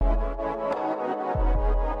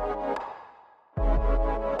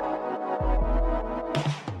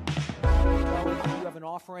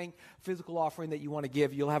offering, physical offering that you want to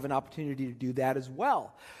give, you'll have an opportunity to do that as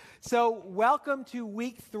well. So welcome to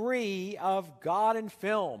week 3 of God and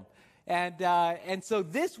Film. And so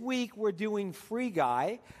this week we're doing Free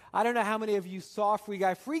Guy. I don't know how many of you saw Free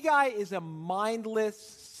Guy. Free Guy is a mindless,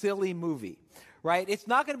 silly movie, right? It's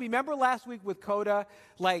not going to be, remember last week with Coda?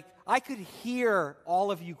 Like, I could hear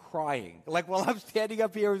all of you crying. Like, while I'm standing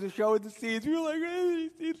up here as a show in the scenes, you're like,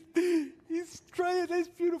 hey, he's trying, that's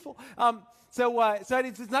beautiful. So it's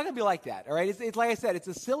not going to be like that, all right? It's like I said, it's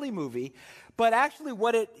a silly movie. But actually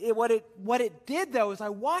what it did, though, is I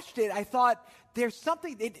watched it, I thought, there's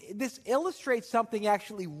something, this illustrates something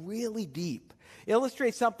actually really deep.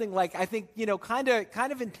 Illustrates something like, I think, kind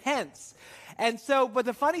of intense. And so, but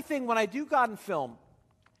the funny thing, when I do God and Film,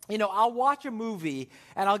 I'll watch a movie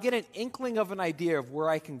and I'll get an inkling of an idea of where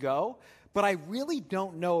I can go, but I really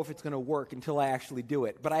don't know if it's going to work until I actually do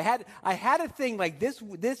it. But I had a thing like this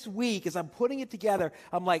week, as I'm putting it together,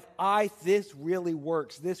 I'm like, this really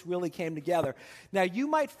works. This really came together. Now, you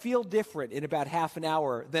might feel different in about half an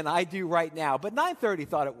hour than I do right now, but 9:30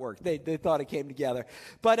 thought it worked. They thought it came together.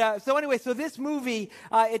 But so anyway, so this movie,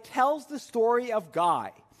 it tells the story of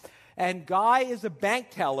Guy. And Guy is a bank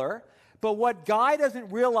teller, but what Guy doesn't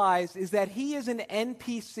realize is that he is an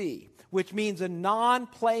NPC, which means a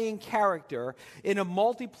non-playing character in a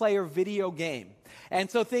multiplayer video game. And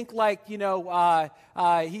so think like, he's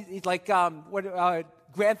like,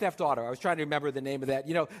 Grand Theft Auto. I was trying to remember the name of that.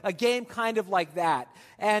 A game kind of like that.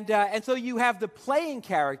 And so you have the playing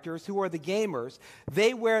characters who are the gamers.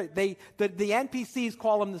 The NPCs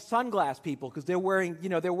call them the sunglass people because they're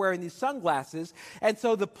wearing these sunglasses. And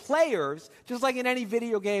so the players, just like in any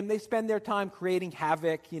video game, they spend their time creating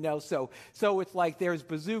havoc, So it's like there's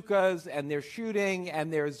bazookas and there's shooting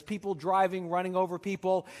and there's people driving, running over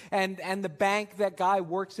people. And the bank that Guy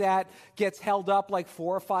works at gets held up like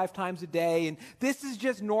 4 or 5 times a day. And this is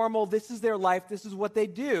just normal. This is their life. This is what they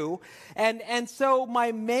do. And so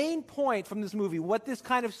my main point from this movie, what this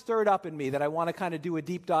kind of stirred up in me that I want to kind of do a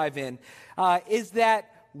deep dive in, is that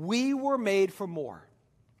we were made for more.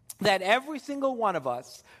 That every single one of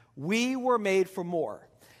us, we were made for more.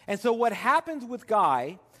 And so what happens with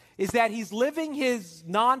Guy is that he's living his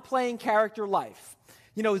non-playing character life,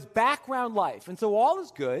 his background life. And so all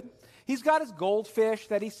is good. He's got his goldfish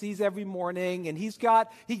that he sees every morning, and he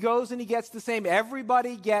goes and he gets the same.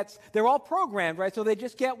 Everybody gets, they're all programmed, right? So they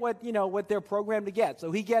just get what they're programmed to get.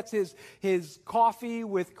 So he gets his coffee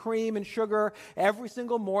with cream and sugar every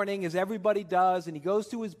single morning, as everybody does, and he goes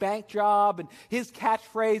to his bank job, and his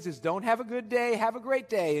catchphrase is, "Don't have a good day, have a great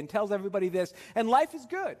day," and tells everybody this, and life is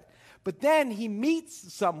good. But then he meets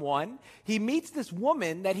this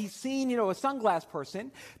woman that he's seen, a sunglass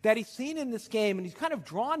person, that he's seen in this game, and he's kind of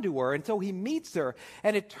drawn to her, and so he meets her,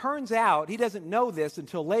 and it turns out, he doesn't know this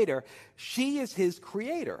until later, she is his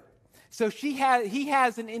creator. So he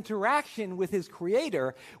has an interaction with his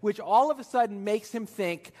creator, which all of a sudden makes him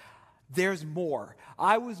think, there's more.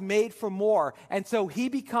 I was made for more. And so he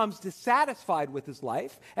becomes dissatisfied with his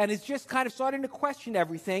life and is just kind of starting to question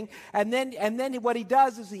everything. And then what he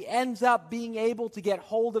does is he ends up being able to get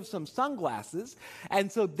hold of some sunglasses.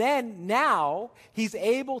 And so then now he's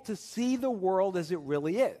able to see the world as it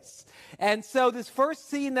really is. And so this first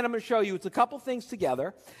scene that I'm going to show you, it's a couple things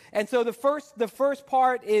together. And so the first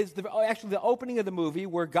part is actually the opening of the movie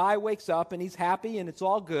where Guy wakes up and he's happy and it's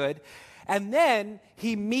all good. And then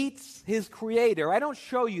he meets his creator. I don't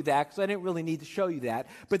show you that because I didn't really need to show you that.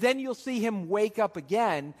 But then you'll see him wake up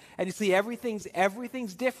again, and you see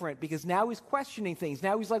everything's different because now he's questioning things.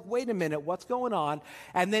 Now he's like, wait a minute, what's going on?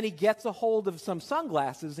 And then he gets a hold of some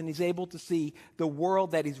sunglasses, and he's able to see the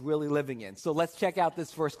world that he's really living in. So let's check out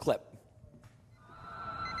this first clip.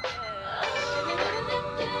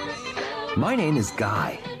 My name is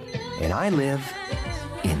Guy, and I live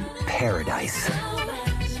in paradise.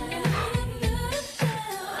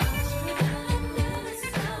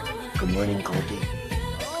 Good morning, Goldie.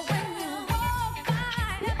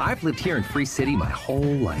 I've lived here in Free City my whole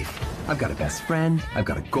life. I've got a best friend, I've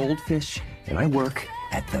got a goldfish, and I work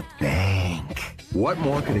at the bank. What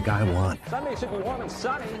more could a guy want? Sunday should be warm and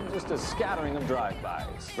sunny, just a scattering of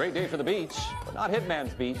drive-bys. Great day for the beach, but not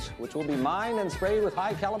Hitman's Beach, which will be mined and sprayed with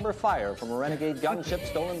high-caliber fire from a renegade gunship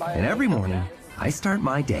stolen by And every morning, I start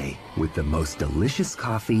my day with the most delicious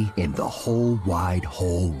coffee in the whole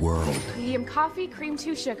whole world. Medium coffee, cream,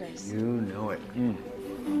 2 sugars. You know it.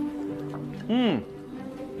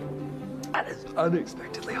 That is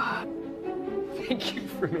unexpectedly hot. Thank you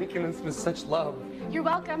for making this with such love. You're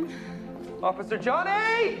welcome. Officer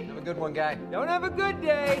Johnny! Have a good one, Guy. Don't have a good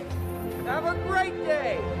day. Have a great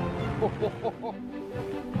day.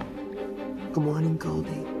 Good morning,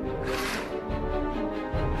 Goldie.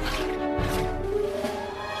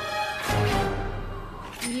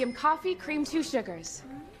 Medium coffee, cream, 2 sugars.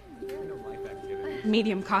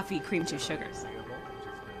 Medium coffee, cream, 2 sugars.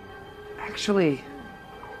 Actually,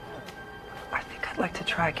 I think I'd like to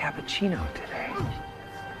try a cappuccino today.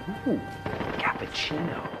 Ooh,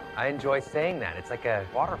 cappuccino. I enjoy saying that. It's like a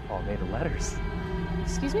waterfall made of letters.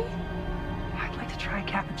 Excuse me? I'd like to try a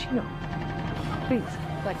cappuccino. Please.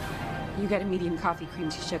 But you get a medium coffee, cream,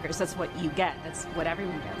 2 sugars. That's what you get. That's what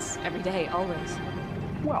everyone gets. Every day, always.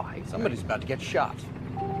 Well, Somebody's about to get shot.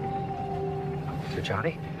 So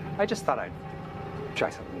Johnny, I just thought I'd try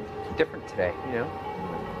something different today, you know?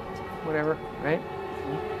 Whatever, right?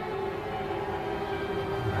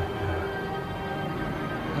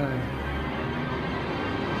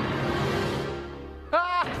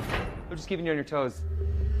 I'm just keeping you on your toes.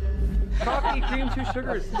 Coffee, cream, 2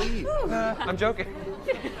 sugars, please. I'm joking.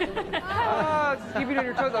 Just keeping you on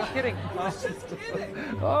your toes. I'm kidding.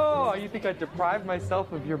 Oh, you think I'd deprive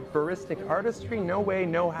myself of your baristic artistry? No way,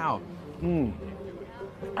 no how.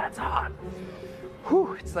 That's hot.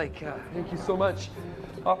 Whew, it's like, thank you so much,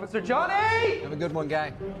 Officer Johnny! Have a good one,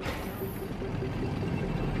 guy.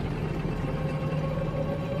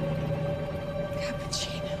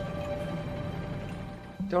 Cappuccino.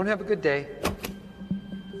 Don't have a good day.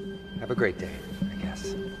 Have a great day, I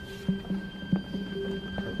guess.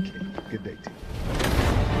 Okay, good day, team.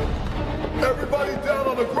 Everybody down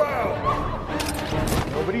on the ground!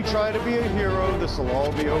 Nobody try to be a hero. This will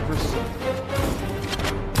all be over soon.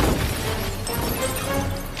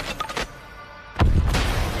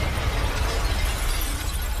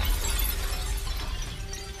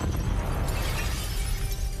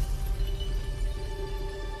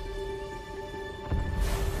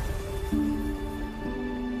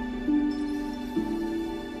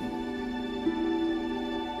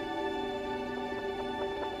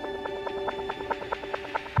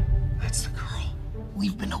 That's the girl.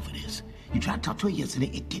 We've been over this. You tried to talk to her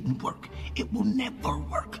yesterday. It didn't work. It will never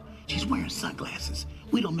work. She's wearing sunglasses.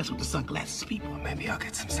 We don't mess with the sunglasses people. Well, maybe I'll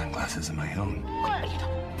get some sunglasses of my own.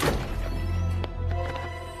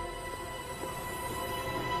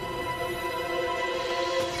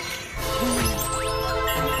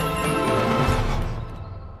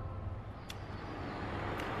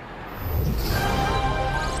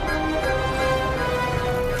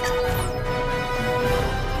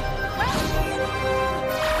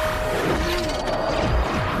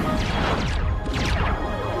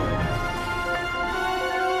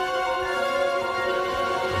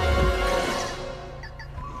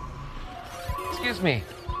 Excuse me.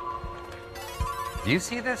 Do you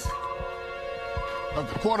see this?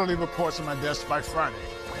 The quarterly reports on my desk by Friday.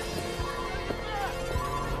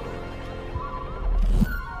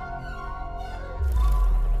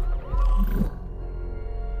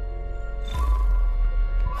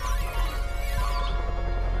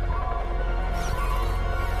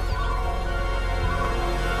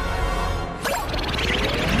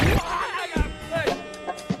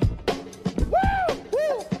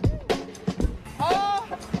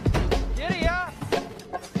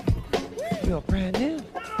 Feel brand new.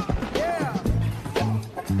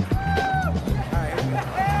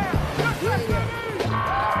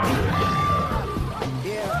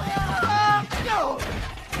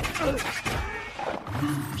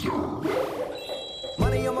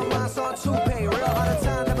 Money on my mind, so I'm too paid. Real hard of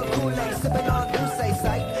time, never Kool-Aid. Sipping on Goose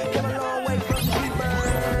sight. Came a long way from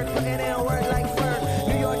G-Bird. Putting in work like Fur.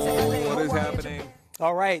 New York to LA. What is happening?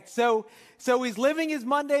 All right. So he's living his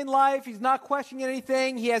mundane life. He's not questioning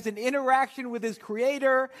anything. He has an interaction with his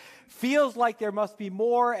creator, feels like there must be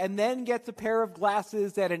more, and then gets a pair of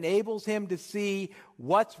glasses that enables him to see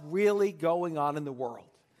what's really going on in the world.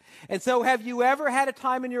 And so have you ever had a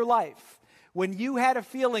time in your life when you had a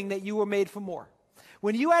feeling that you were made for more?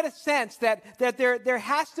 When you had a sense that there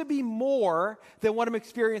has to be more than what I'm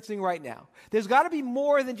experiencing right now. There's got to be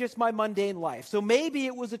more than just my mundane life. So maybe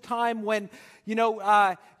it was a time when,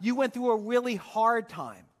 you went through a really hard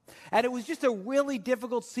time. And it was just a really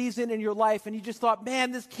difficult season in your life, and you just thought,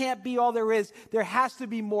 man, this can't be all there is. There has to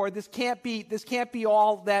be more. This can't be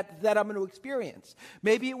all that I'm going to experience.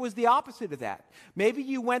 Maybe it was the opposite of that. Maybe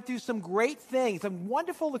you went through some great things, some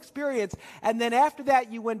wonderful experience, and then after that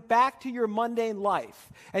you went back to your mundane life,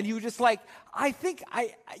 and you were just like,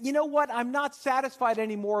 you know what? I'm not satisfied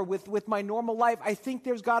anymore with my normal life. I think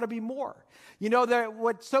there's got to be more. You know,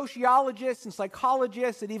 what sociologists and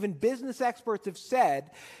psychologists and even business experts have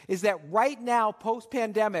said is that right now,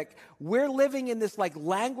 post-pandemic, we're living in this like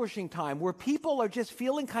languishing time where people are just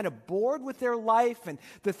feeling kind of bored with their life, and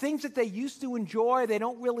the things that they used to enjoy, they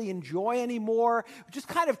don't really enjoy anymore, just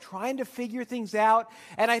kind of trying to figure things out.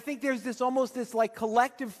 And I think there's almost this like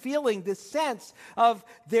collective feeling, this sense of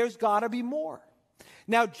there's got to be more.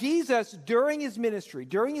 Now, Jesus, during his ministry,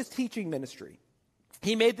 during his teaching ministry,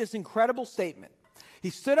 he made this incredible statement. He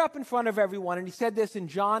stood up in front of everyone and he said this in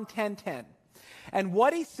John 10:10. And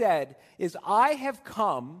what he said is, I have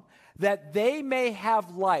come that they may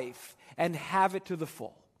have life and have it to the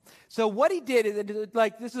full. So what he did is,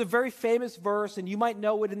 like, this is a very famous verse, and you might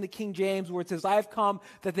know it in the King James, where it says, I have come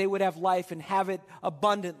that they would have life and have it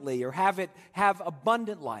abundantly, or have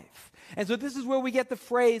abundant life. And so this is where we get the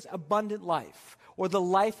phrase abundant life, or the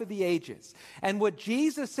life of the ages. And what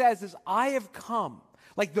Jesus says is, I have come.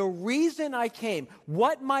 Like, the reason I came,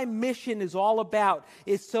 what my mission is all about,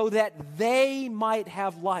 is so that they might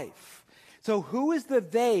have life. So who is the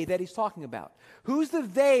they that he's talking about? Who's the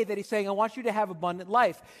they that he's saying, I want you to have abundant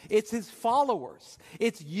life? It's his followers.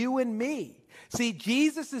 It's you and me. See,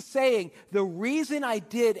 Jesus is saying, the reason I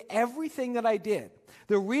did everything that I did,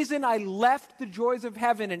 the reason I left the joys of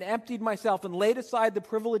heaven and emptied myself and laid aside the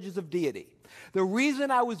privileges of deity, the reason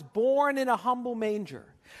I was born in a humble manger,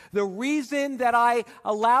 the reason that I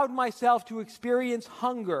allowed myself to experience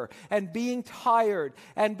hunger and being tired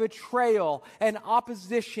and betrayal and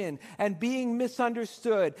opposition and being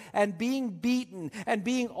misunderstood and being beaten and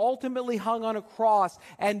being ultimately hung on a cross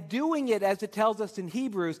and doing it, as it tells us in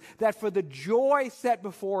Hebrews, that for the joy set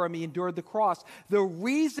before him he endured the cross. The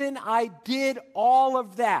reason I did all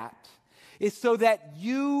of that is so that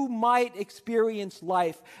you might experience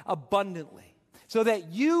life abundantly. So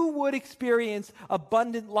that you would experience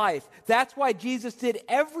abundant life. That's why Jesus did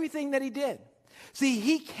everything that he did. See,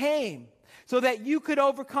 he came so that you could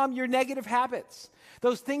overcome your negative habits.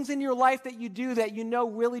 Those things in your life that you do that you know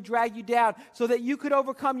really drag you down, so that you could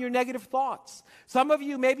overcome your negative thoughts. Some of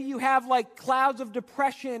you, maybe you have like clouds of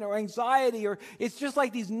depression or anxiety, or it's just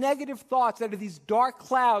like these negative thoughts that are these dark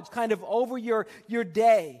clouds kind of over your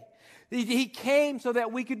day. He came so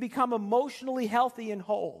that we could become emotionally healthy and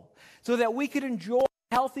whole, so that we could enjoy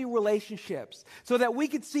healthy relationships, so that we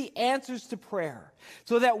could see answers to prayer,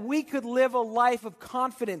 so that we could live a life of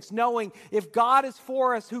confidence, knowing if God is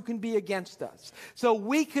for us, who can be against us? So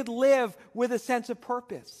we could live with a sense of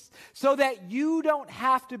purpose, so that you don't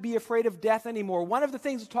have to be afraid of death anymore. One of the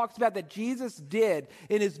things it talks about that Jesus did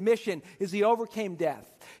in his mission is he overcame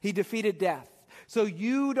death. He defeated death. So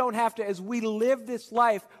you don't have to, as we live this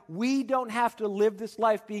life, we don't have to live this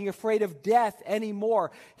life being afraid of death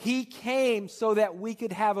anymore. He came so that we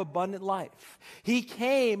could have abundant life. He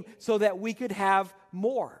came so that we could have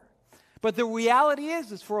more. But the reality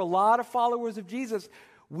is for a lot of followers of Jesus,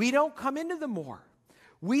 we don't come into the more.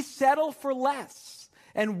 We settle for less.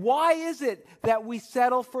 And why is it that we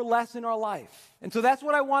settle for less in our life? And so that's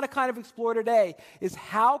what I want to kind of explore today, is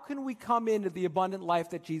how can we come into the abundant life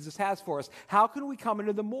that Jesus has for us? How can we come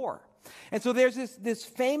into the more? And so there's this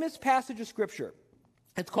famous passage of Scripture.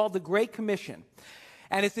 It's called the Great Commission.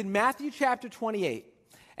 And it's in Matthew chapter 28.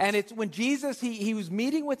 And it's when Jesus, he was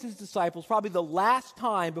meeting with his disciples, probably the last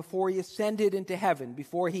time before he ascended into heaven,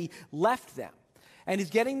 before he left them. And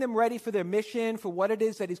he's getting them ready for their mission, for what it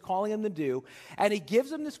is that he's calling them to do. And he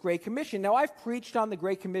gives them this Great Commission. Now, I've preached on the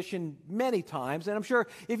Great Commission many times, and I'm sure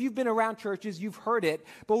if you've been around churches, you've heard it.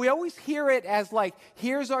 But we always hear it as like,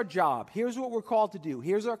 here's our job. Here's what we're called to do.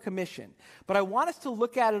 Here's our commission. But I want us to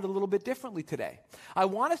look at it a little bit differently today. I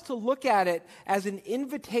want us to look at it as an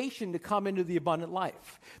invitation to come into the abundant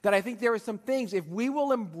life. That I think there are some things, if we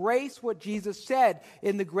will embrace what Jesus said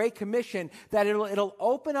in the Great Commission, that it'll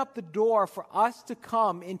open up the door for us to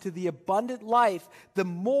come into the abundant life, the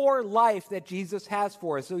more life that Jesus has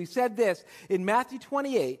for us. So he said this in Matthew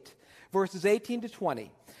 28, verses 18 to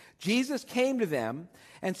 20. Jesus came to them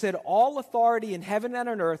and said, all authority in heaven and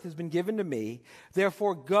on earth has been given to me.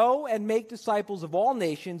 Therefore, go and make disciples of all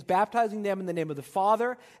nations, baptizing them in the name of the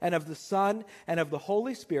Father and of the Son and of the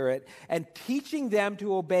Holy Spirit, and teaching them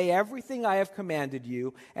to obey everything I have commanded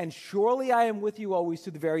you. And surely I am with you always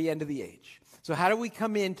to the very end of the age. So how do we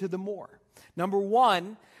come into the more? Number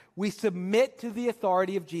one, we submit to the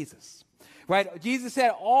authority of Jesus. Right? Jesus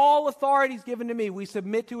said, all authority is given to me. We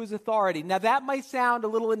submit to his authority. Now, that might sound a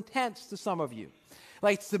little intense to some of you.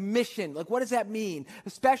 Like submission, like what does that mean?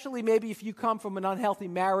 Especially maybe if you come from an unhealthy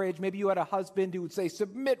marriage, maybe you had a husband who would say,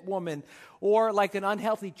 submit, woman, or like an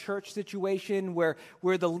unhealthy church situation where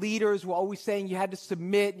the leaders were always saying you had to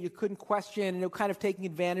submit and you couldn't question, and they were kind of taking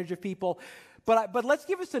advantage of people. But let's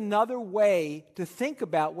give us another way to think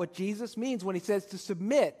about what Jesus means when he says to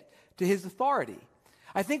submit to his authority.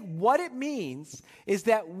 I think what it means is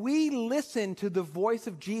that we listen to the voice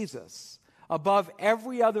of Jesus above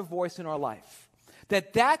every other voice in our life.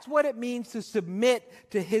 That's what it means to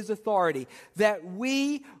submit to his authority, that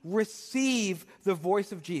we receive the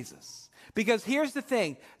voice of Jesus. Because here's the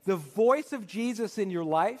thing, the voice of Jesus in your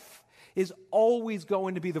life is always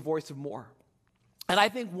going to be the voice of more. And I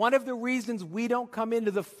think one of the reasons we don't come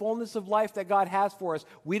into the fullness of life that God has for us,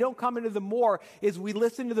 we don't come into the more, is we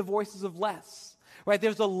listen to the voices of less. Right?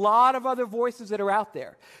 There's a lot of other voices that are out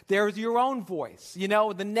there. There's your own voice, you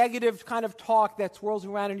know, the negative kind of talk that swirls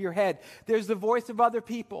around in your head. There's the voice of other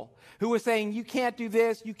people who are saying, you can't do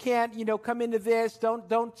this, you can't, you know, come into this,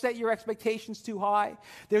 don't set your expectations too high.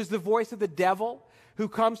 There's the voice of the devil who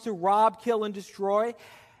comes to rob, kill, and destroy.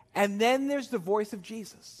 And then there's the voice of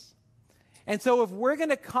Jesus. And so if we're going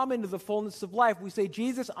to come into the fullness of life, we say,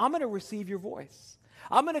 Jesus, I'm going to receive your voice.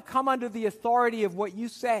 I'm going to come under the authority of what you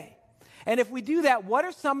say. And if we do that, what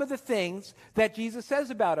are some of the things that Jesus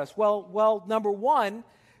says about us? Well, number one,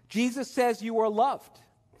 Jesus says you are loved.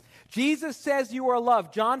 Jesus says you are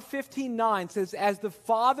loved. John 15:9 says, as the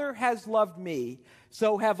Father has loved me,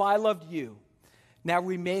 so have I loved you. Now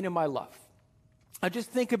remain in my love. Now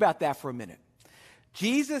just think about that for a minute.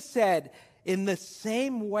 Jesus said, in the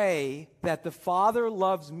same way that the Father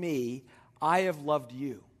loves me, I have loved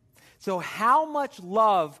you. So how much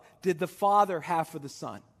love did the Father have for the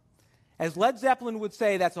Son? As Led Zeppelin would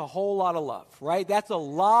say, that's a whole lot of love, right? That's a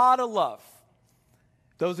lot of love.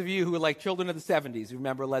 Those of you who are like children of the 70s,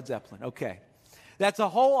 remember Led Zeppelin. Okay. That's a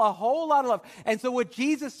whole lot of love. And so what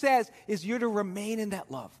Jesus says is you're to remain in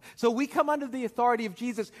that love. So we come under the authority of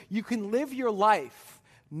Jesus. You can live your life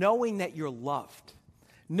knowing that you're loved.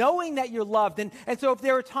 Knowing that you're loved. And so if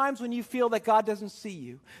there are times when you feel that God doesn't see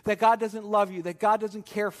you, that God doesn't love you, that God doesn't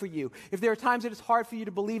care for you, if there are times that it's hard for you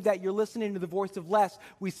to believe that you're listening to the voice of less,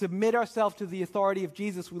 we submit ourselves to the authority of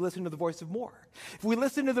Jesus, we listen to the voice of more. If we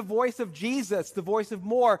listen to the voice of Jesus, the voice of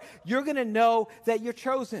more, you're going to know that you're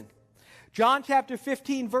chosen. John chapter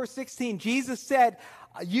 15, verse 16, Jesus said,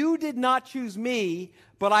 you did not choose me,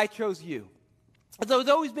 but I chose you. So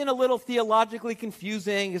it's always been a little theologically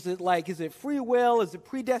confusing. Is it free will? Is it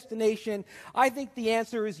predestination? I think the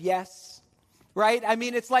answer is yes, right? I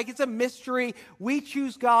mean, it's a mystery. We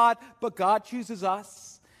choose God, but God chooses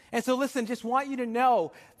us. And so listen, just want you to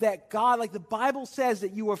know that God, like the Bible says,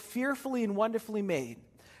 that you are fearfully and wonderfully made.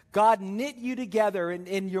 God knit you together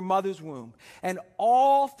in your mother's womb. And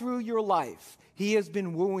all through your life, he has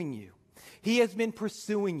been wooing you. He has been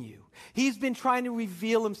pursuing you. He's been trying to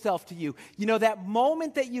reveal himself to you. You know, that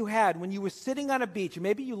moment that you had when you were sitting on a beach, and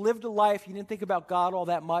maybe you lived a life, you didn't think about God all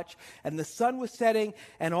that much, and the sun was setting,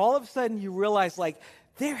 and all of a sudden you realize, like,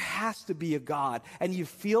 there has to be a God, and you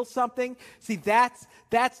feel something. See, that's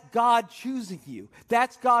God choosing you.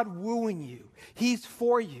 That's God wooing you. He's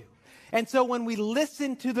for you. And so when we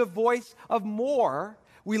listen to the voice of more,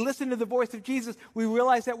 we listen to the voice of Jesus, we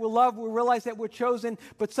realize that we're loved, we realize that we're chosen,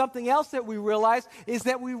 but something else that we realize is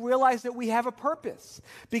that we realize that we have a purpose.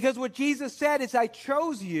 Because what Jesus said is, I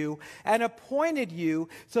chose you and appointed you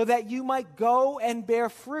so that you might go and bear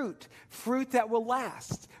fruit that will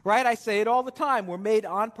last, right? I say it all the time. We're made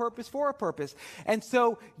on purpose for a purpose. And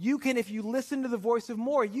so you can, if you listen to the voice of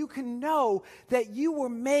more, you can know that you were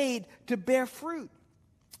made to bear fruit.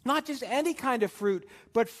 Not just any kind of fruit,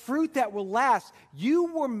 but fruit that will last.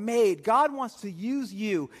 You were made, God wants to use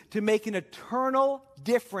you to make an eternal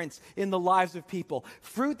difference in the lives of people.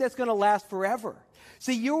 Fruit that's going to last forever.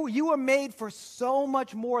 See, you were made for so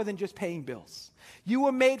much more than just paying bills. You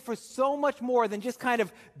were made for so much more than just kind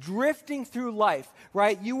of drifting through life,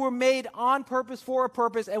 right? You were made on purpose for a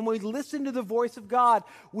purpose, and when we listen to the voice of God,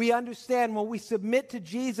 we understand. When we submit to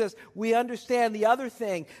Jesus, we understand the other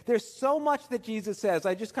thing. There's so much that Jesus says.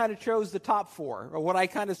 I just kind of chose the top four, or what I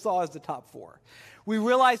kind of saw as the top four. We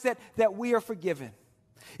realize that we are forgiven.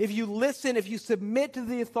 If you listen, if you submit to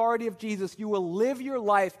the authority of Jesus, you will live your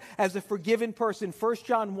life as a forgiven person. 1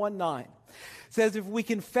 John 1:9 says, if we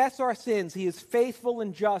confess our sins, he is faithful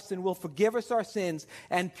and just and will forgive us our sins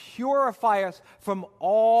and purify us from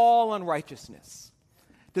all unrighteousness.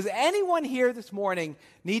 Does anyone here this morning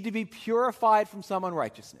need to be purified from some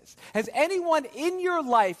unrighteousness? Has anyone in your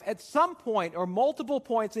life at some point or multiple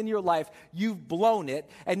points in your life, you've blown it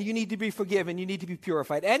and you need to be forgiven, you need to be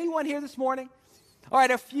purified? Anyone here this morning? All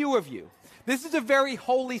right, a few of you. This is a very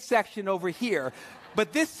holy section over here,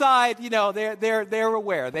 but this side, you know, they're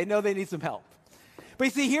aware. They know they need some help. But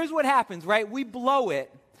you see, here's what happens, right? We blow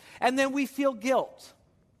it, and then we feel guilt.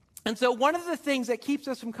 And so one of the things that keeps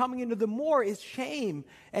us from coming into the more is shame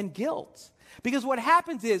and guilt. Because what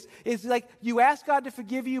happens is like you ask God to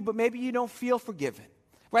forgive you, but maybe you don't feel forgiven.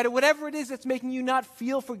 Right? Or whatever it is that's making you not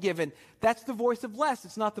feel forgiven, that's the voice of less.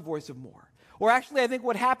 It's not the voice of more. Or actually, I think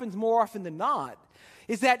what happens more often than not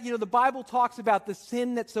is that, the Bible talks about the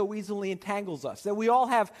sin that so easily entangles us, that we all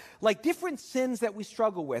have like different sins that we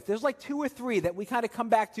struggle with. There's like 2 or 3 that we kind of come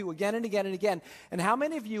back to again and again and again. And how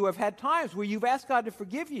many of you have had times where you've asked God to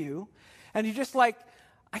forgive you and you're just like,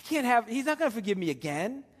 he's not going to forgive me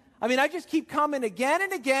again. I mean, I just keep coming again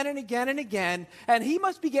and again and again and again, and he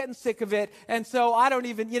must be getting sick of it, and so I don't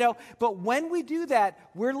even, But when we do that,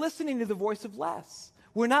 we're listening to the voice of less.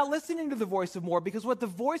 We're not listening to the voice of more, because what the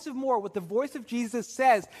voice of Jesus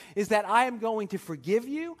says is that I am going to forgive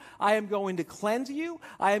you, I am going to cleanse you,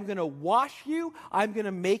 I am going to wash you, I'm going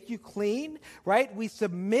to make you clean, right? We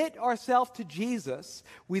submit ourselves to Jesus,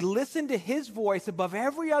 we listen to his voice above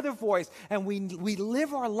every other voice, and we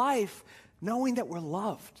live our life knowing that we're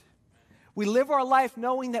loved. We live our life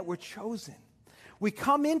knowing that we're chosen. We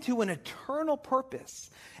come into an eternal purpose,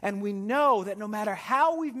 and we know that no matter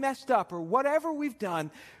how we've messed up or whatever we've done,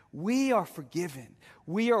 we are forgiven,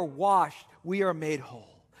 we are washed, we are made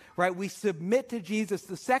whole, right? We submit to Jesus.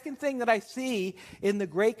 The second thing that I see in the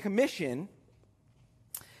Great Commission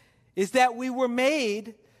is that we were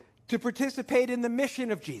made to participate in the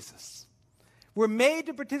mission of Jesus. We're made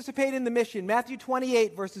to participate in the mission. Matthew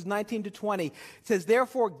 28, verses 19 to 20 says,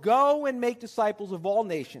 "Therefore go and make disciples of all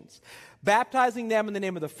nations, baptizing them in the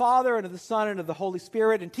name of the Father and of the Son and of the Holy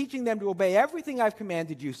Spirit, and teaching them to obey everything I've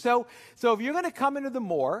commanded you." So if you're going to come into the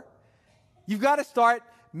more, you've got to start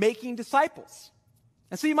making disciples.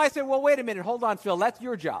 And so you might say, well, wait a minute, hold on, Phil, that's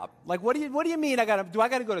your job. Like, what do you mean? Do I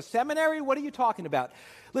got to go to seminary? What are you talking about?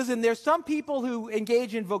 Listen, there's some people who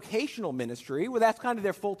engage in vocational ministry, where that's kind of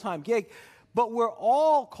their full-time gig. But we're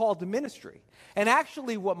all called to ministry. And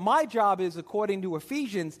actually what my job is, according to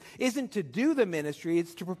Ephesians, isn't to do the ministry,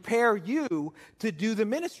 it's to prepare you to do the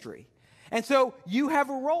ministry. And so you have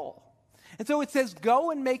a role. And so it says,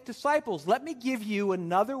 go and make disciples. Let me give you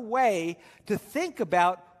another way to think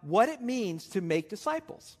about what it means to make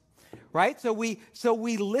disciples, right? So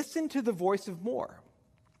we listen to the voice of more.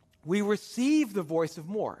 We receive the voice of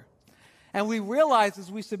more. And we realize as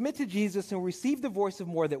we submit to Jesus and receive the voice of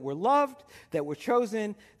more that we're loved, that we're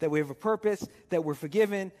chosen, that we have a purpose, that we're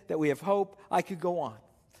forgiven, that we have hope. I could go on.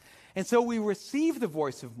 And so we receive the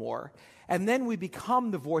voice of more, and then we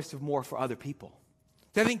become the voice of more for other people.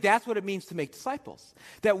 So I think that's what it means to make disciples,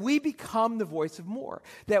 that we become the voice of more,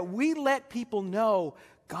 that we let people know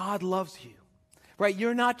God loves you. Right?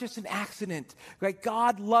 You're not just an accident, right?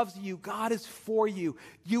 God loves you. God is for you.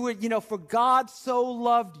 For God so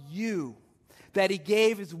loved you that he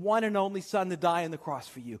gave his one and only son to die on the cross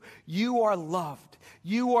for you. You are loved.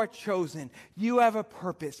 You are chosen. You have a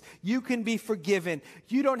purpose. You can be forgiven.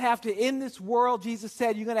 You don't have to, in this world, Jesus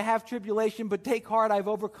said, you're going to have tribulation, but take heart, I've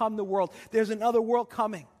overcome the world. There's another world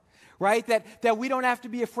coming. Right? That we don't have to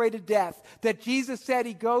be afraid of death. That Jesus said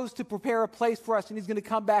he goes to prepare a place for us and he's going to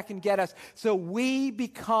come back and get us. So we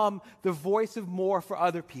become the voice of more for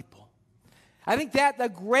other people. I think that's a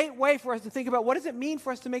great way for us to think about what does it mean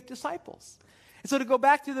for us to make disciples. And so to go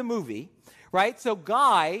back to the movie, right? So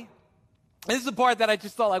Guy, this is the part that I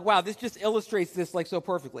just thought like, wow, this just illustrates this like so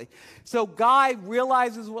perfectly. So Guy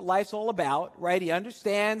realizes what life's all about, right? He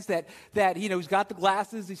understands that he's got the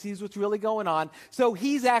glasses, he sees what's really going on. So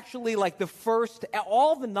he's actually like the first,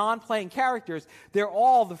 all the non-playing characters, they're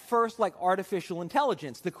all the first like artificial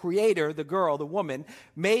intelligence. The creator, the girl, the woman,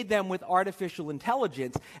 made them with artificial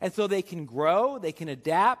intelligence. And so they can grow, they can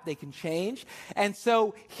adapt, they can change. And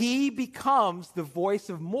so he becomes the voice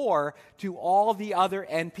of more to all the other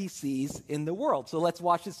NPCs in the world. So let's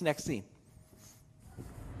watch this next scene.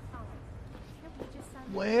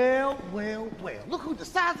 Well. Look who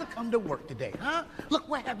decides to come to work today, huh? Look,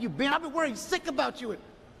 where have you been? I've been worrying sick about you.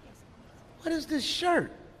 What is this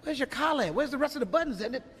shirt? Where's your collar? Where's the rest of the buttons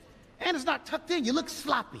in it? And it's not tucked in. You look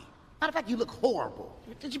sloppy. Matter of fact, you look horrible.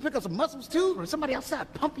 Did you pick up some muscles too? Or somebody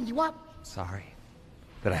outside pumping you up? Sorry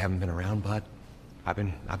that I haven't been around, bud. I've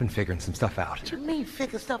been figuring some stuff out. What do you mean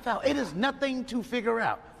figure stuff out? It is nothing to figure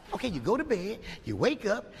out. Okay, you go to bed, you wake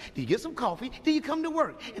up, then you get some coffee, then you come to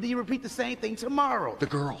work, and then you repeat the same thing tomorrow. The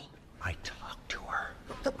girl, I talked to her.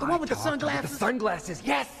 The one with the sunglasses? With the sunglasses,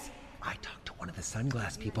 yes! I talked to one of the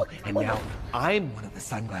sunglass people, and now I'm one of the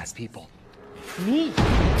sunglass people. Me?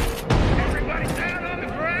 Everybody down on the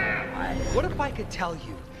ground! What if I could tell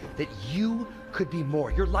you that you could be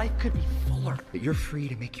more, your life could be fuller, that you're free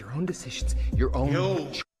to make your own decisions, your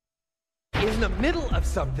own... In the middle of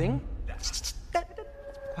something...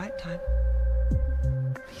 Quiet time.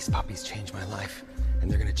 These puppies changed my life, and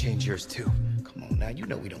they're gonna change yours too. Come on now, you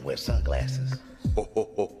know we don't wear sunglasses.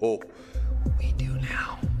 Ho. We do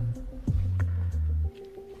now.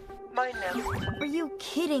 Are you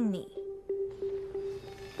kidding me?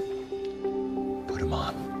 Put them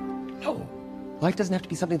on. No, Life doesn't have to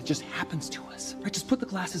be something that just happens to us. Right? Just put the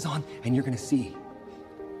glasses on and you're gonna see.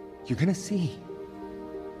 You're gonna see.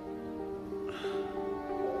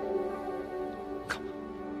 Come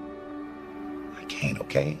on. I can't,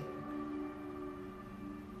 okay?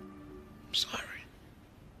 I'm sorry.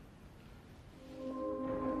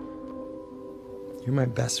 You're my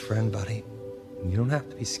best friend, buddy. You don't have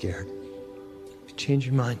to be scared. If you change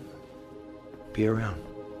your mind, be around.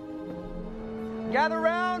 Gather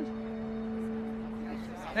round.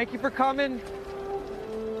 Thank you for coming.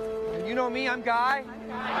 You know me, I'm Guy.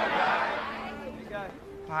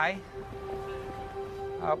 Hi.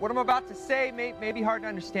 What I'm about to say may be hard to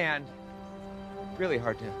understand. Really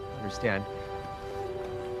hard to understand.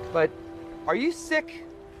 But are you sick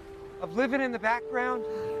of living in the background?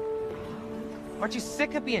 Aren't you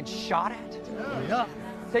sick of being shot at? Yeah.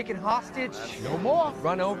 Taken hostage? No more.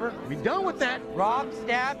 Run over? We done with that. Robbed,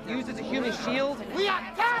 stabbed, used as a human shield? We are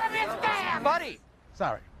tired of being stabbed! Buddy!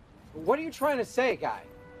 Sorry. What are you trying to say, Guy?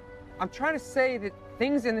 I'm trying to say that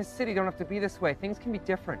things in this city don't have to be this way. Things can be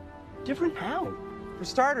different. Different how? For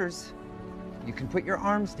starters, you can put your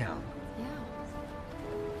arms down. Yeah.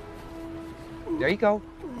 There you go.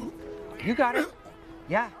 You got it.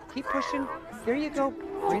 Yeah, keep pushing. There you go.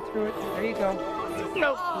 Breathe through it. There you go.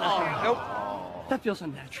 Nope. Nope. That feels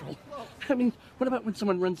unnatural. I mean, what about when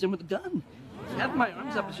someone runs in with a gun? Having my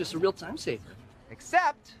arms up is just a real time saver.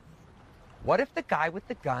 Except, what if the guy with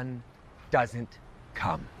the gun doesn't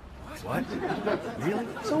come? What? Really?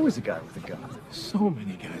 There's always a guy with a gun. So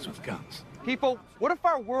many guys with guns. People, what if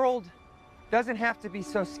our world doesn't have to be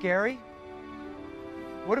so scary?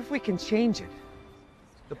 What if we can change it?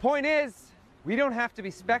 The point is, we don't have to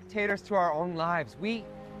be spectators to our own lives. We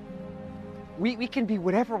can be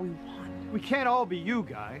whatever we want. We can't all be you,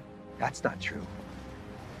 Guy. That's not true.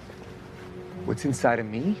 What's inside of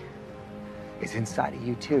me is inside of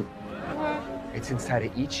you, too. It's inside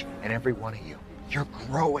of each and every one of you. You're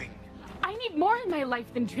growing. I need more in my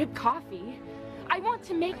life than drip coffee. I want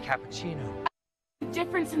to make Cappuccino. a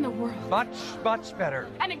difference in the world. Much, much better.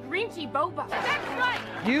 And a green tea boba. That's right!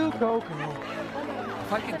 You go, girl.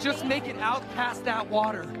 If I could just make it out past that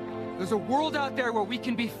water. There's a world out there where we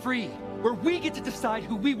can be free, where we get to decide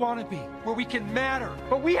who we want to be, where we can matter.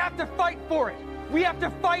 But we have to fight for it. We have to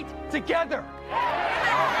fight together.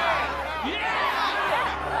 I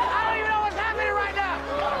don't even know what's happening right now,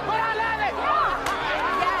 but I love it!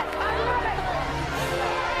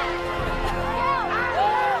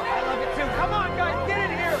 I love it too. Come on, guys, get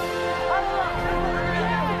in here.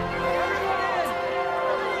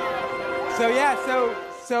 So yeah,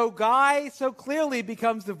 so Guy so clearly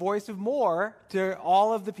becomes the voice of more to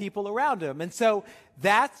all of the people around him. And so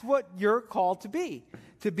that's what you're called to be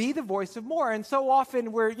the voice of more. And so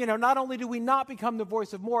often we're, not only do we not become the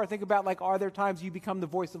voice of more, think about are there times you become the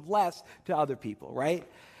voice of less to other people, right?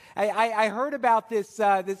 I heard about this,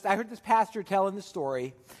 I heard this pastor telling the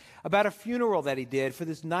story about a funeral that he did for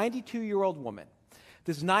this 92-year-old woman.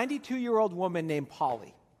 This 92-year-old woman named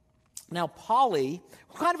Polly. Now, Polly,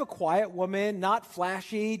 kind of a quiet woman, not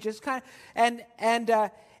flashy, just kind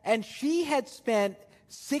of, and she had spent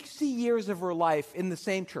 60 years of her life in the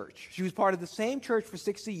same church. She was part of the same church for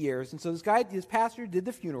 60 years. And so this pastor did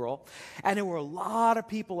the funeral, and there were a lot of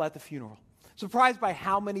people at the funeral. Surprised by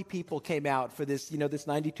how many people came out for this, this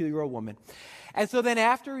 92-year-old woman. And so then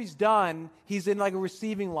after he's done, he's in like a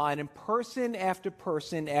receiving line, and person after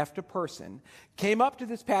person after person came up to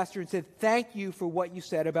this pastor and said, "Thank you for what you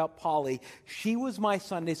said about Polly. She was my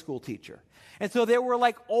Sunday school teacher." And so there were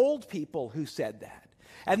like old people who said that.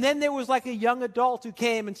 And then there was like a young adult who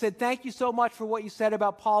came and said, "Thank you so much for what you said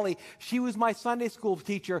about Polly. She was my Sunday school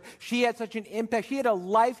teacher. She had such an impact. She had a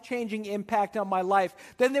life-changing impact on my life."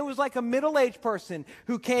 Then there was like a middle-aged person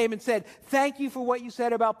who came and said, "Thank you for what you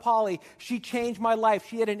said about Polly. She changed my life.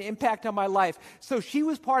 She had an impact on my life." So she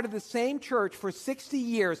was part of the same church for 60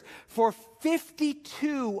 years. For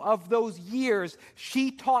 52 of those years,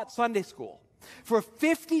 she taught Sunday school. For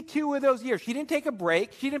 52 of those years, she didn't take a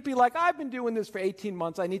break. She didn't be like, "I've been doing this for 18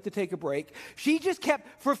 months. I need to take a break." She just kept,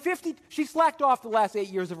 she slacked off the last 8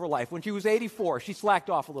 years of her life. When she was 84, she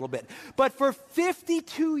slacked off a little bit. But for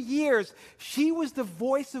 52 years, she was the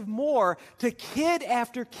voice of more to kid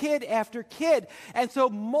after kid after kid. And so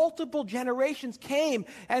multiple generations came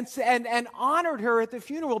and honored her at the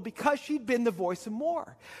funeral because she'd been the voice of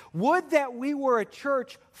more. Would that we were a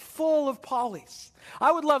church full of Pollys.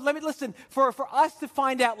 I would love, listen, for for us to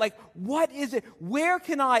find out, like, what is it? Where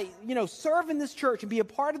can I, serve in this church and be a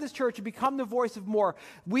part of this church and become the voice of more?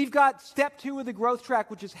 We've got step 2 of the growth track,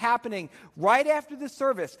 which is happening right after this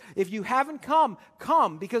service. If you haven't come,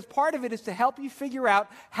 because part of it is to help you figure out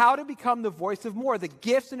how to become the voice of more, the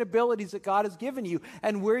gifts and abilities that God has given you,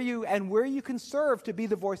 and where you can serve to be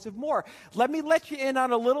the voice of more. Let me let you in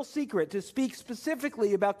on a little secret to speak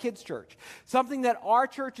specifically about Kids Church, something that our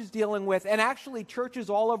church is dealing with, and actually churches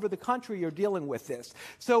all over the country are dealing with this.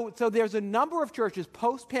 So there's a number of churches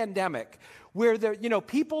post-pandemic where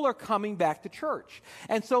people are coming back to church.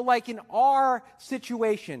 And so like in our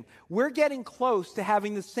situation, we're getting close to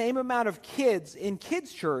having the same amount of kids in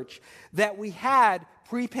Kids Church that we had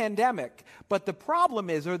pre-pandemic. But the problem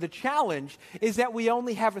is, or the challenge, is that we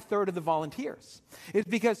only have a third of the volunteers. It's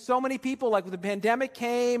because so many people, like when the pandemic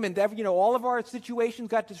came and all of our situations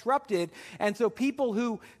got disrupted, and so people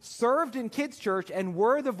who served in Kids Church and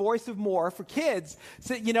were the voice of more for kids,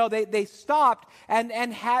 so, they stopped and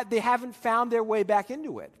they haven't found their way back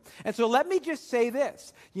into it. And so let me just say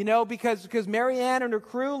this, because Marianne and her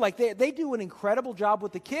crew, like they do an incredible job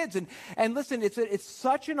with the kids, and listen, it's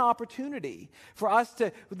such an opportunity for us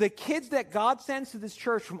to, the kids that God sends to this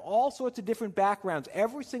church from all sorts of different backgrounds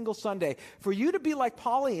every single Sunday, for you to be like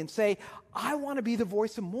Polly and say, I want to be the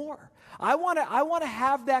voice of more. I want to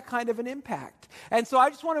have that kind of an impact. And so I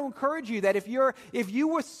just want to encourage you that if you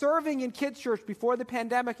were serving in Kids Church before the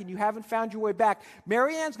pandemic and you haven't found your way back,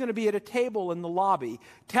 Marianne's going to be at a table in the lobby.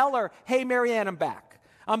 Tell her, hey, Marianne, I'm back.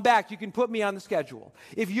 I'm back. You can put me on the schedule.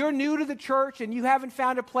 If you're new to the church and you haven't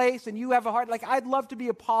found a place and you have a heart, like I'd love to be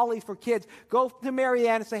a Polly for kids, go to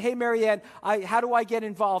Marianne and say, hey, Marianne, how do I get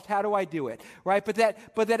involved? How do I do it? Right? But that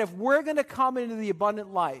if we're going to come into the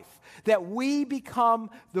abundant life, that we become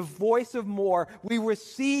the voice of more, we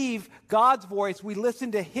receive God's voice, we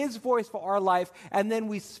listen to His voice for our life, and then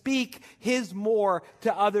we speak His more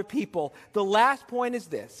to other people. The last point is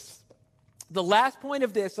this. The last point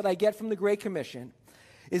of this that I get from the Great Commission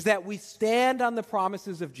is that we stand on the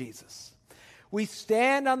promises of Jesus. We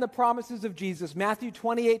stand on the promises of Jesus. Matthew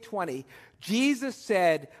 28:20, Jesus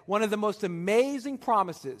said one of the most amazing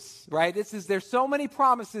promises, right? There's so many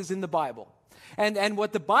promises in the Bible. And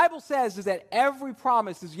what the Bible says is that every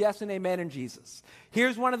promise is yes and amen in Jesus.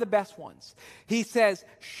 Here's one of the best ones. He says,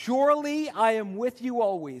 surely I am with you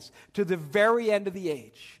always to the very end of the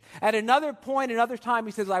age. At another point, another time,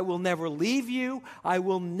 he says, I will never leave you. I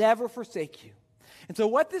will never forsake you. And so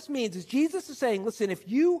what this means is Jesus is saying, listen, if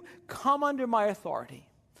you come under my authority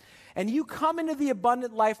and you come into the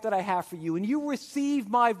abundant life that I have for you and you receive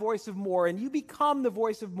my voice of more and you become the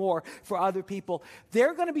voice of more for other people, there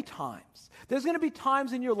are going to be times. There's going to be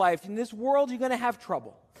times in your life, in this world, you're going to have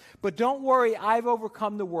trouble. But don't worry, I've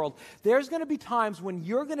overcome the world. There's going to be times when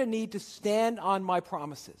you're going to need to stand on my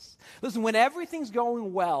promises. Listen, when everything's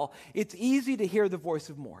going well, it's easy to hear the voice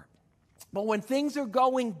of more. But when things are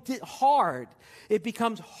going hard, it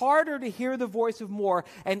becomes harder to hear the voice of more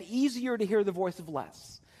and easier to hear the voice of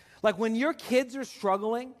less. Like when your kids are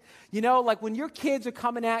struggling, like when your kids are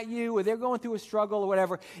coming at you or they're going through a struggle or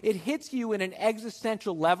whatever, it hits you in an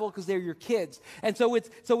existential level because they're your kids. And so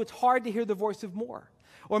it's hard to hear the voice of more.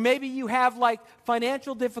 Or maybe you have like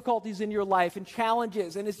financial difficulties in your life and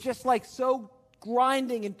challenges, and it's just like so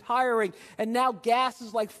grinding and tiring, and now gas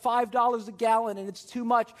is like $5 a gallon and it's too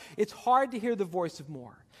much. It's hard to hear the voice of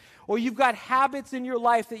more. Or you've got habits in your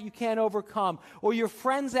life that you can't overcome, or your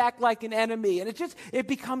friends act like an enemy, and it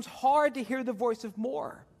becomes hard to hear the voice of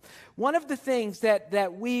more. One of the things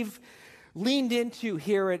that we've leaned into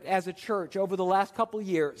here as a church over the last couple of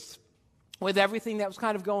years, with everything that was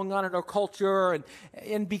kind of going on in our culture,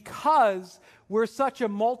 and because we're such a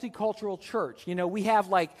multicultural church, we have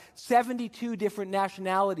like 72 different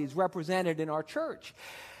nationalities represented in our church.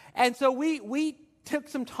 And so we took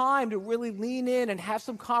some time to really lean in and have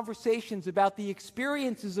some conversations about the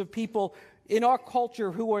experiences of people in our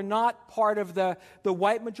culture who are not part of the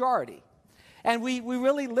white majority. And we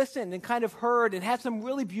really listened and kind of heard and had some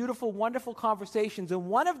really beautiful, wonderful conversations. And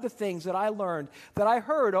one of the things that I learned, that I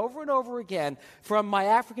heard over and over again from my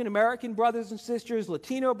African-American brothers and sisters,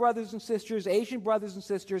 Latino brothers and sisters, Asian brothers and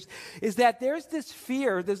sisters, is that there's this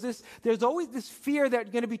fear, there's always this fear that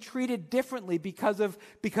you're going to be treated differently because of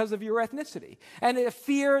your ethnicity. And a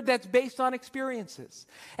fear that's based on experiences.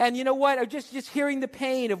 And you know what? Just hearing the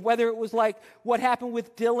pain of whether it was like what happened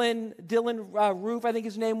with Dylan Roof, I think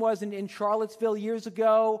his name was, in Charlottesville, Charlottesville years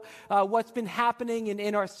ago, what's been happening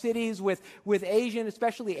in our cities with Asian,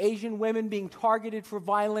 especially Asian women being targeted for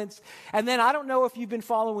violence. And then I don't know if you've been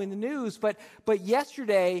following the news, but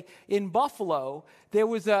yesterday in Buffalo, there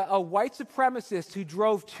was a white supremacist who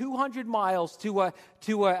drove 200 miles to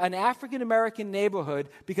an African-American neighborhood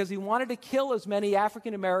because he wanted to kill as many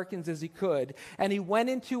African-Americans as he could. And he went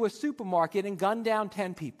into a supermarket and gunned down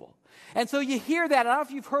 10 people. And so you hear that. I don't know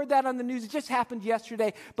if you've heard that on the news. It just happened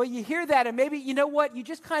yesterday. But you hear that, and maybe, you know what? You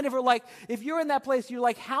just kind of are like, if you're in that place, you're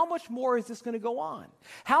like, how much more is this going to go on?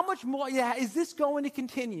 How much more is this going to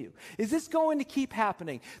continue? Is this going to keep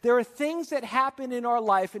happening? There are things that happen in our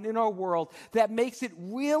life and in our world that makes it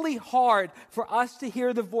really hard for us to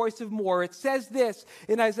hear the voice of more. It says this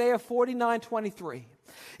in Isaiah 49:23.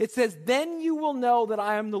 It says, "Then you will know that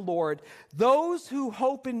I am the Lord. Those who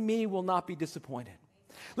hope in me will not be disappointed."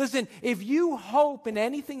 Listen, if you hope in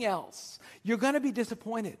anything else, you're going to be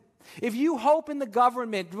disappointed. If you hope in the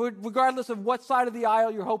government, regardless of what side of the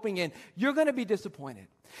aisle you're hoping in, you're going to be disappointed.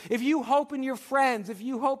 If you hope in your friends, if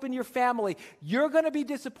you hope in your family, you're going to be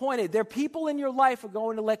disappointed. There are people in your life who are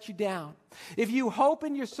going to let you down. If you hope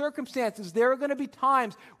in your circumstances, there are going to be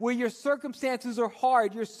times where your circumstances are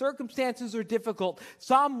hard, your circumstances are difficult.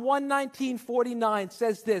 Psalm 119:49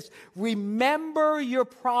 says this, "Remember your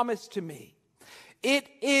promise to me. It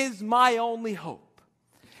is my only hope."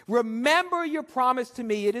 Remember your promise to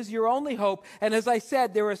me. It is your only hope. And as I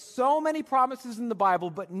said, there are so many promises in the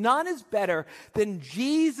Bible, but none is better than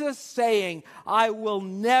Jesus saying, "I will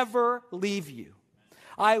never leave you.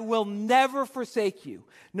 I will never forsake you."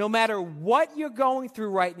 No matter what you're going through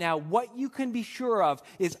right now, what you can be sure of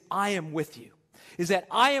is I am with you. Is that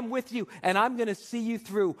I am with you and I'm going to see you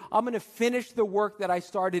through. I'm going to finish the work that I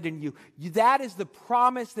started in you. That is the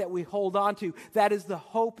promise that we hold on to. That is the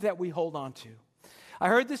hope that we hold on to. I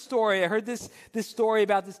heard this story. I heard this story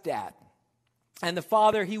about this dad. And the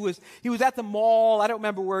father, he was at the mall. I don't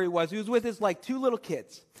remember where he was. He was with his two little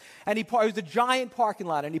kids. And it was a giant parking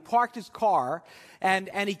lot. And he parked his car and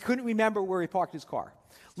he couldn't remember where he parked his car.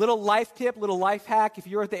 Little life tip, little life hack. If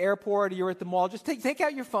you're at the airport or you're at the mall, just take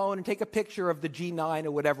out your phone and take a picture of the G9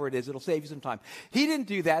 or whatever it is. It'll save you some time. He didn't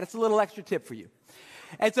do that. It's a little extra tip for you.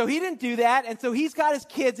 And so he didn't do that. And so he's got his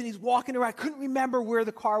kids and he's walking around. Couldn't remember where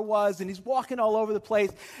the car was. And he's walking all over the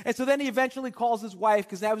place. And so then he eventually calls his wife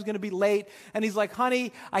because that was going to be late. And he's like,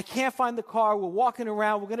 "Honey, I can't find the car. We're walking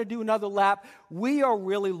around. We're going to do another lap. We are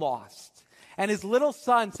really lost." And his little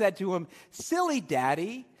son said to him, "Silly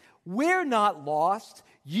daddy, we're not lost.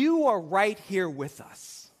 You are right here with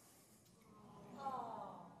us."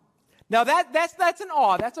 Now that's an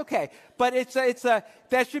awe. That's okay. But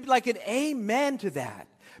that should be like an amen to that.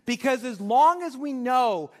 Because as long as we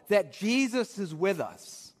know that Jesus is with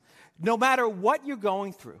us, no matter what you're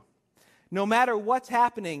going through, no matter what's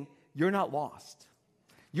happening, you're not lost.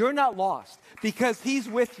 You're not lost because he's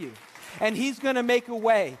with you and he's going to make a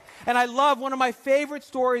way. And I love one of my favorite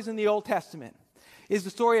stories in the Old Testament is the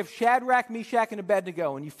story of Shadrach, Meshach, and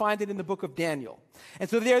Abednego, and you find it in the book of Daniel. And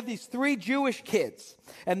so there are these three Jewish kids,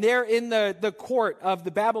 and they're in the court of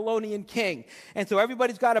the Babylonian king. And so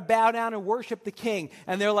everybody's got to bow down and worship the king.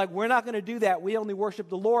 And they're like, "We're not going to do that. We only worship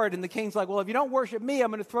the Lord." And the king's like, "Well, if you don't worship me,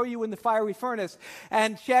 I'm going to throw you in the fiery furnace."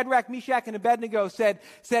 And Shadrach, Meshach, and Abednego said,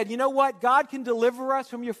 "You know what? God can deliver us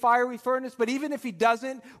from your fiery furnace, but even if he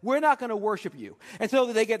doesn't, we're not going to worship you." And so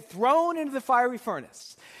they get thrown into the fiery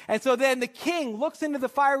furnace. And so then the king looks into the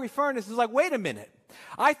fiery furnace and is like, "Wait a minute.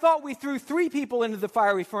 I thought we threw 3 people into the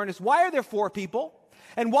fiery furnace. Why are there 4 people?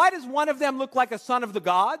 And why does one of them look like a son of the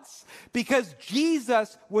gods?" Because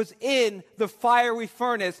Jesus was in the fiery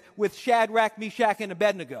furnace with Shadrach, Meshach, and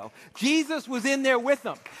Abednego. Jesus was in there with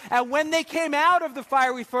them. And when they came out of the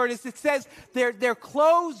fiery furnace, it says their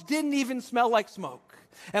clothes didn't even smell like smoke.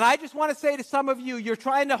 And I just want to say to some of you, you're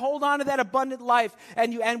trying to hold on to that abundant life,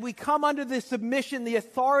 and we come under the submission, the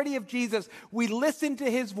authority of Jesus. We listen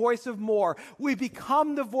to his voice of more. We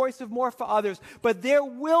become the voice of more for others. But there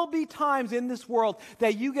will be times in this world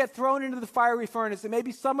that you get thrown into the fiery furnace. And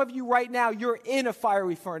maybe some of you right now, you're in a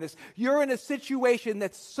fiery furnace. You're in a situation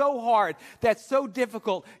that's so hard, that's so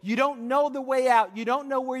difficult. You don't know the way out. You don't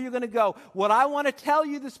know where you're going to go. What I want to tell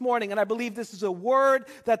you this morning, and I believe this is a word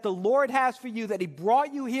that the Lord has for you, that he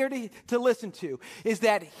brought you here to listen to, is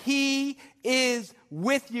that he is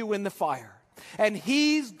with you in the fire. And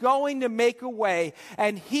he's going to make a way,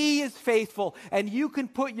 and he is faithful, and you can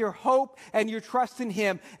put your hope and your trust in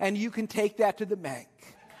him, and you can take that to the bank.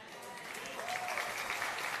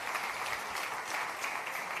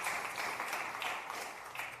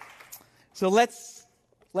 So let's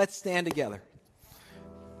stand together.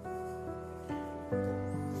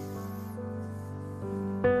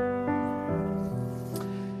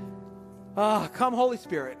 Come, Holy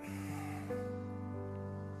Spirit.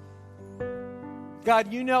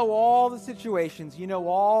 God, you know all the situations. You know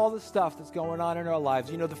all the stuff that's going on in our lives.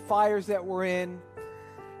 You know the fires that we're in.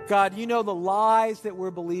 God, you know the lies that we're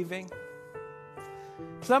believing.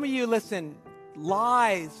 Some of you, listen,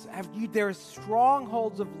 lies, there are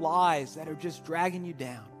strongholds of lies that are just dragging you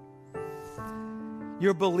down.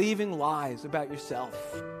 You're believing lies about yourself.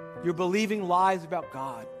 You're believing lies about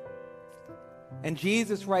God. And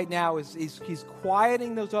Jesus right now he's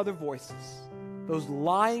quieting those other voices, those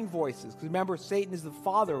lying voices. Because remember, Satan is the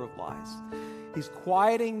father of lies. He's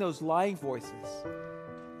quieting those lying voices.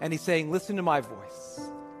 And he's saying, listen to my voice.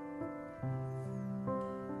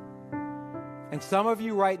 And some of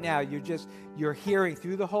you right now, you're hearing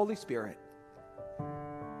through the Holy Spirit,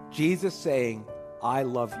 Jesus saying, I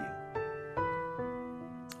love you.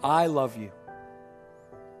 I love you.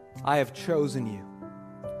 I have chosen you.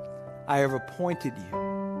 I have appointed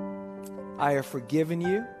you. I have forgiven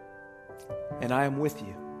you, and I am with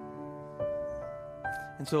you.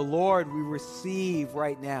 And so, Lord, we receive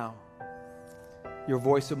right now your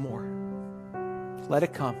voice of more. Let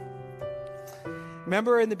it come.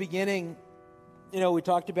 Remember in the beginning, we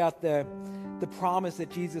talked about the promise that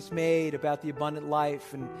Jesus made about the abundant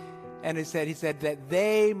life, and he said that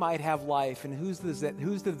they might have life. And who's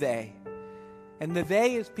the they? And the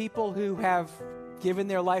they is people who have given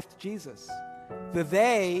their life to Jesus. The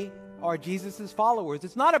they are Jesus' followers.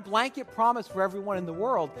 It's not a blanket promise for everyone in the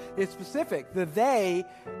world. It's specific. The they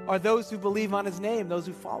are those who believe on his name, those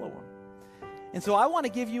who follow him. And so I want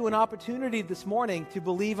to give you an opportunity this morning to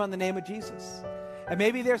believe on the name of Jesus. And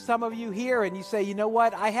maybe there's some of you here and you say, you know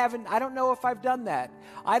what, I don't know if I've done that.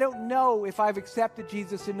 I don't know if I've accepted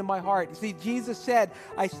Jesus into my heart. You see, Jesus said,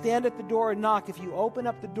 I stand at the door and knock. If you open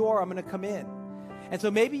up the door, I'm going to come in. And so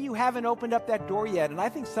maybe you haven't opened up that door yet. And I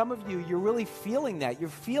think some of you, you're really feeling that. You're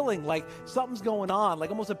feeling like something's going on, like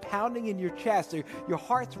almost a pounding in your chest, or your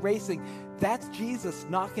heart's racing. That's Jesus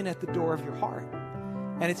knocking at the door of your heart.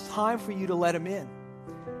 And it's time for you to let him in.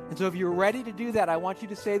 And so if you're ready to do that, I want you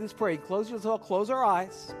to say this prayer. Close our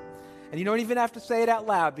eyes. And you don't even have to say it out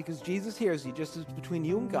loud because Jesus hears you, just as between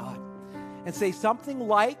you and God. And say something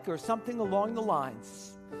like or something along the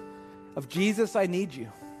lines of, Jesus, I need you.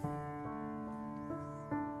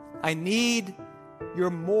 I need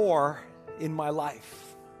your more in my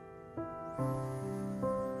life.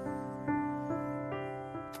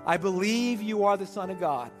 I believe you are the Son of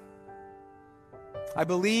God. I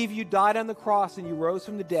believe you died on the cross and you rose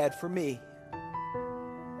from the dead for me.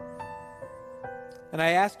 And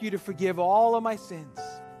I ask you to forgive all of my sins.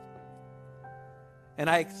 And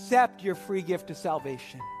I accept your free gift of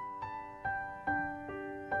salvation.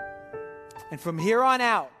 And from here on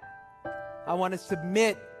out, I want to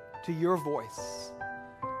submit to your voice.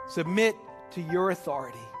 Submit to your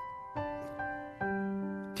authority.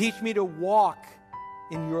 Teach me to walk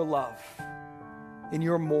in your love, in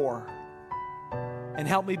your more. And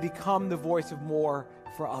help me become the voice of more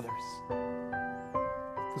for others.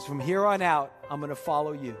 Because from here on out, I'm going to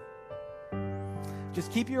follow you.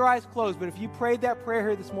 Just keep your eyes closed. But if you prayed that prayer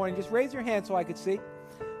here this morning, just raise your hand so I could see.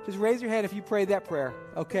 Just raise your hand if you prayed that prayer.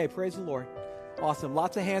 Okay, praise the Lord. Awesome.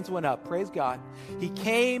 Lots of hands went up. Praise God. He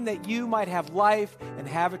came that you might have life and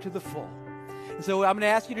have it to the full. And so I'm going to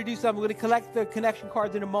ask you to do something. We're going to collect the connection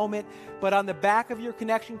cards in a moment. But on the back of your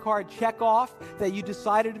connection card, check off that you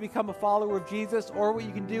decided to become a follower of Jesus. Or what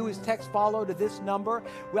you can do is text follow to this number.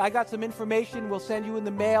 I got some information we'll send you in the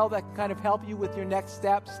mail that can kind of help you with your next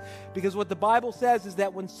steps. Because what the Bible says is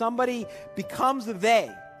that when somebody becomes a they,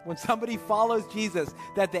 when somebody follows Jesus,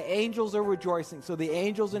 that the angels are rejoicing. So the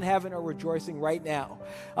angels in heaven are rejoicing right now.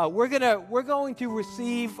 We're going to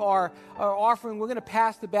receive our offering. We're going to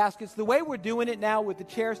pass the baskets. The way we're doing it now with the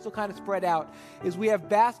chairs still kind of spread out is we have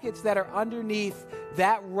baskets that are underneath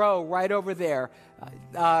that row right over there.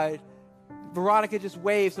 Veronica just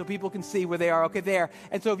waved so people can see where they are. Okay, there.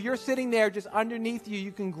 And so if you're sitting there just underneath you,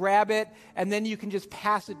 you can grab it and then you can just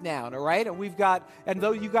pass it down, all right? And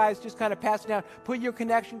though you guys just kind of pass it down, put your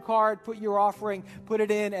connection card, put your offering, put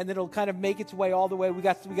it in, and it'll kind of make its way all the way. We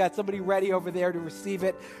got somebody ready over there to receive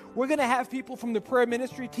it. We're going to have people from the prayer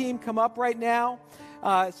ministry team come up right now.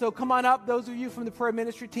 So come on up, those of you from the prayer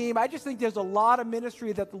ministry team. I just think there's a lot of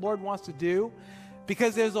ministry that the Lord wants to do,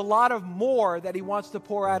 because there's a lot of more that he wants to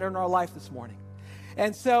pour out in our life this morning.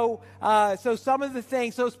 And so some of the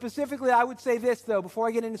things, so specifically I would say this though, before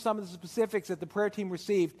I get into some of the specifics that the prayer team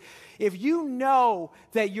received. If you know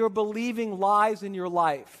that you're believing lies in your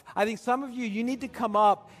life, I think some of you need to come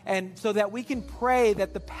up and so that we can pray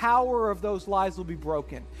that the power of those lies will be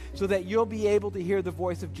broken, so that you'll be able to hear the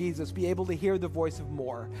voice of Jesus, be able to hear the voice of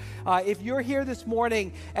more. If you're here this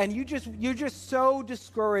morning and you're just so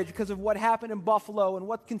discouraged because of what happened in Buffalo and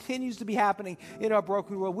what continues to be happening in our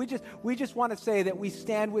broken world, we just want to say that we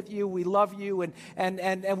stand with you, we love you,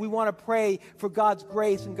 and we want to pray for God's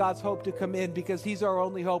grace and God's hope to come in, because He's our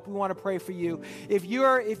only hope. We want to pray for you. If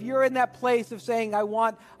you're in that place of saying, I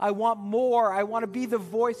want more, I want to be the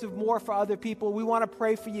voice of more for other people, we want to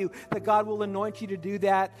pray for you that God will anoint you to do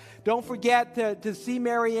that. Don't forget to see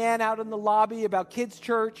Marianne out in the lobby about Kids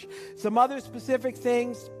Church. Some other specific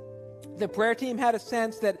things. The prayer team had a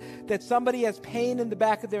sense that somebody has pain in the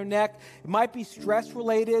back of their neck. It might be stress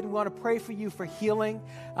related. We want to pray for you for healing,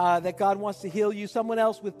 that God wants to heal you. Someone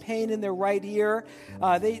else with pain in their right ear.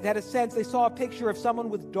 They had a sense, they saw a picture of someone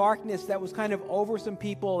with darkness that was kind of over some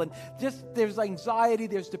people. And just there's anxiety,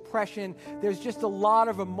 there's depression, there's just a lot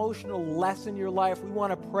of emotional less in your life. We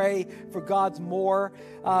want to pray for God's more.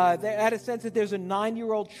 They had a sense that there's a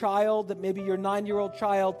 9-year-old child, that maybe your 9-year-old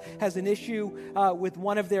child has an issue with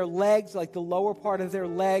one of their legs, like the lower part of their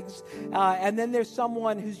legs. And then there's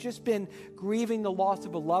someone who's just been grieving the loss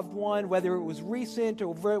of a loved one, whether it was recent or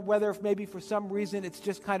whether maybe for some reason it's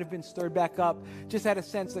just kind of been stirred back up. Just had a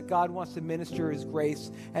sense that God wants to minister His grace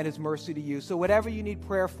and His mercy to you. So whatever you need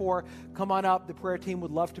prayer for, come on up. The prayer team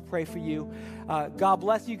would love to pray for you. God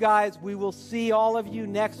bless you guys. We will see all of you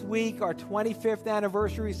next week, our 25th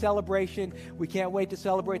anniversary celebration. We can't wait to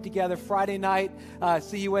celebrate together Friday night.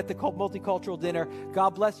 See you at the multicultural dinner.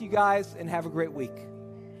 God bless you guys, and have a great week.